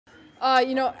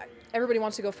You know, everybody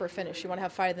wants to go for a finish. You want to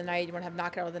have fight of the night. You want to have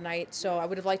knockout of the night. So I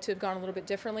would have liked to have gone a little bit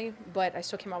differently, but I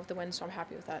still came out with the win, so I'm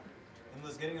happy with that. And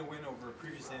Liz, getting a win over a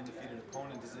previously undefeated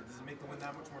opponent, does it make the win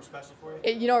that much more special for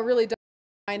you? You know, it really does.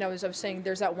 I was saying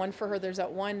there's that one for her, there's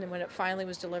that one, and when it finally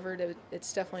was delivered,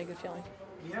 it's definitely a good feeling.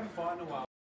 You haven't fought in a while.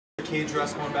 Cage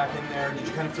rest going back in there, did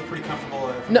you kind of feel pretty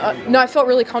comfortable? No, I felt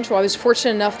really comfortable. I was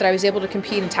fortunate enough that I was able to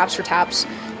compete in taps for taps,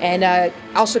 and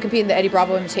also compete in the Eddie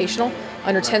Bravo Invitational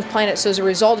under 10th Planet. So as a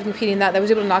result of competing in that, I was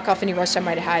able to knock off any rust I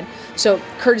might have had. So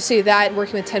courtesy of that,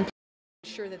 working with 10th Planet,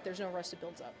 sure that there's no rust that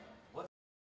builds up.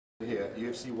 Here,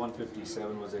 UFC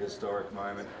 157 was a historic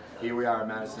moment. Here we are at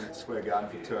Madison Square Garden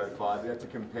for 205. We have to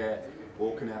compare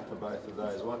walking out for both of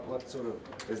those. What sort of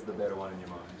is the better one in your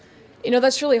mind? You know,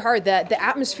 that's really hard. The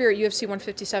atmosphere at UFC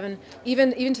 157,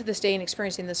 even to this day in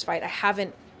experiencing this fight, I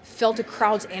haven't felt a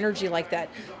crowd's energy like that.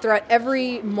 Throughout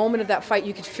every moment of that fight,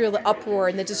 you could feel the uproar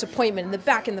and the disappointment and the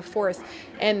back and the forth,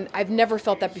 and I've never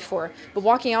felt that before. But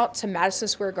walking out to Madison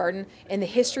Square Garden and the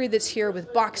history that's here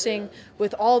with boxing,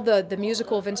 with all the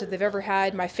musical events that they've ever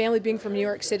had, my family being from New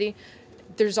York City,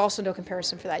 there's also no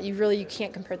comparison for that. You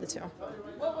can't compare the two.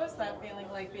 What was that feeling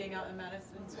like being out in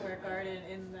Madison Square Garden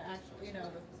in the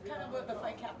actual, kind of what the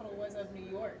fight capital was of New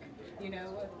York?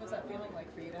 What was that feeling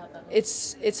like for you to have that?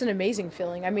 It's an amazing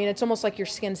feeling. I mean, it's almost like your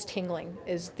skin's tingling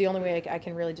is the only way I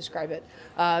can really describe it.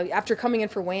 After coming in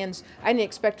for weigh-ins, I didn't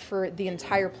expect for the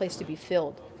entire place to be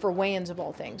filled for weigh-ins of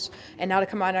all things. And now to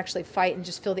come out and actually fight and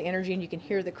just feel the energy and you can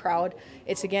hear the crowd,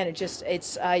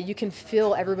 you can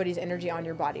feel everybody's energy on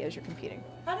your body as you're competing.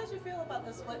 How did you feel about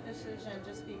the split decision?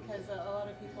 Just because a lot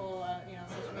of people,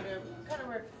 social media kind of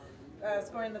were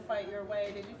scoring the fight your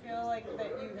way. Did you feel like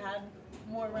that you had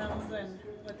more rounds than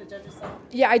what the judges said?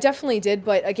 Yeah, I definitely did.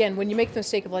 But again, when you make the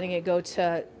mistake of letting it go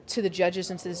to the judges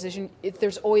and to the decision,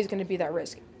 there's always going to be that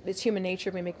risk. It's human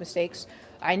nature. We make mistakes.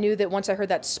 I knew that once I heard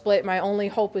that split, my only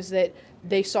hope was that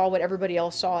they saw what everybody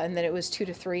else saw and that it was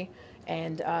 2-3,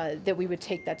 and that we would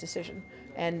take that decision.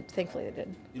 And thankfully they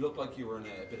did. You looked like you were in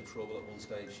a bit of trouble at one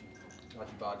stage. You had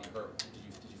you badly hurt. Did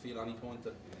you feel at any point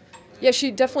that? Yeah,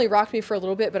 she definitely rocked me for a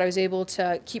little bit, but I was able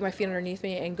to keep my feet underneath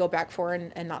me and go back for her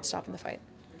and not stop in the fight.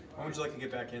 When would you like to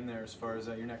get back in there as far as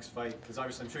your next fight? Because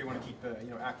obviously I'm sure you want to keep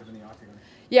active in the octagon.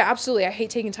 Yeah, absolutely. I hate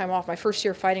taking time off. My first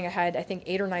year fighting, I had, I think,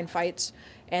 8 or 9 fights,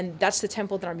 and that's the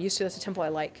tempo that I'm used to. That's the tempo I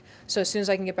like. So as soon as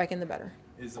I can get back in, the better.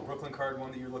 Is the Brooklyn card one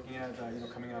that you're looking at,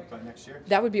 coming up next year?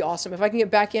 That would be awesome. If I can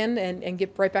get back in and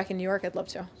get right back in New York, I'd love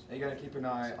to. Are you going to keep an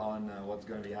eye on what's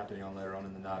going to be happening on later on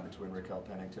in the night between Raquel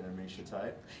Pennington and Miesha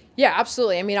Tate? Yeah,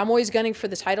 absolutely. I mean, I'm always gunning for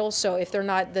the title, so if they're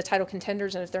not the title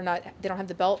contenders and if they don't have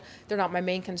the belt, they're not my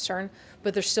main concern.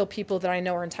 But there's still people that I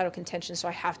know are in title contention, so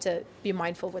I have to be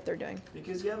mindful of what they're doing.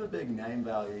 Because you have a big name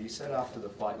value. You said after the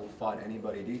fight you'll fight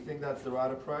anybody. Do you think that's the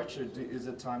right approach, or is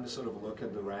it time to sort of look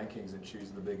at the rankings and choose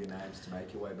the bigger names to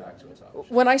make your way back to a title?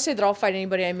 When I say that I'll fight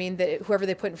anybody, I mean that whoever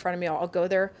they put in front of me, I'll go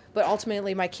there. But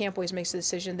ultimately, my camp always makes the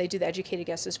decision. They do the educated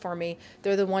guesses for me.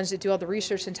 They're the ones that do all the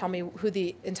research and tell me who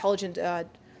the intelligent,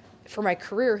 for my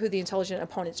career, who the intelligent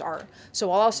opponents are. So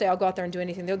while I'll say I'll go out there and do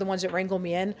anything, they're the ones that wrangle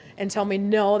me in and tell me,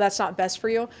 no, that's not best for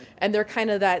you. And they're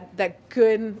kind of that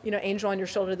good, angel on your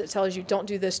shoulder that tells you, don't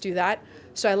do this, do that.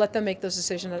 So I let them make those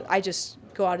decisions. I just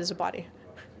go out as a body.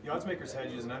 The oddsmakers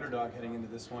had you as an underdog heading into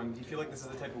this one. Do you feel like this is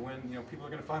the type of win, people are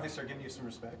going to finally start giving you some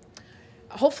respect?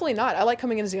 Hopefully not. I like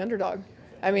coming in as the underdog.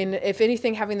 I mean, if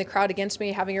anything, having the crowd against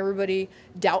me, having everybody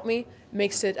doubt me,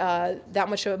 makes it that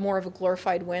much more of a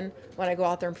glorified win when I go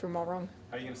out there and prove them all wrong.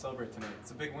 How are you going to celebrate tonight?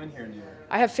 It's a big win here in New York.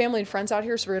 I have family and friends out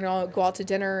here, so we're going to go out to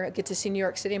dinner, get to see New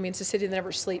York City. I mean, it's a city that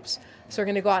never sleeps. So we're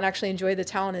going to go out and actually enjoy the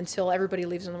town until everybody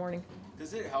leaves in the morning.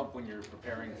 Does it help when you're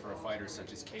preparing for a fighter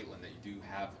such as Katlyn that you do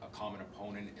have a common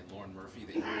opponent in Lauren Murphy,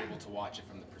 that you're able to watch it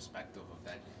from the perspective of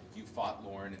that you fought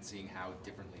Lauren and seeing how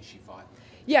differently she fought?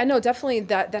 Yeah, no, definitely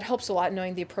that helps a lot,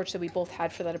 knowing the approach that we both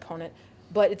had for that opponent.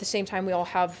 But at the same time,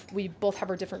 we both have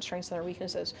our different strengths and our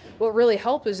weaknesses. What really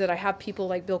helped is that I have people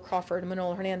like Bill Crawford and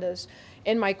Manuel Hernandez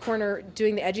in my corner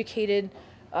doing the educated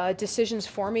decisions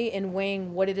for me and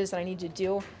weighing what it is that I need to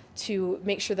do to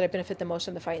make sure that I benefit the most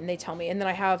in the fight, and they tell me. And then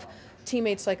I have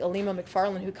teammates like Alima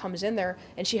McFarland who comes in there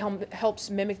and she helps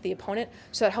mimic the opponent,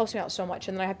 so that helps me out so much.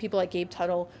 And then I have people like Gabe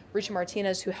Tuttle, Richard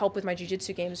Martinez who help with my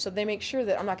jiu-jitsu games, so they make sure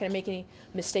that I'm not going to make any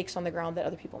mistakes on the ground that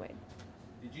other people made.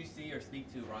 Did you see or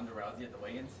speak to Ronda Rousey at the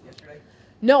weigh-ins yesterday?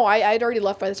 No, I had already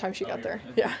left by the time she got there.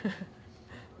 Yeah.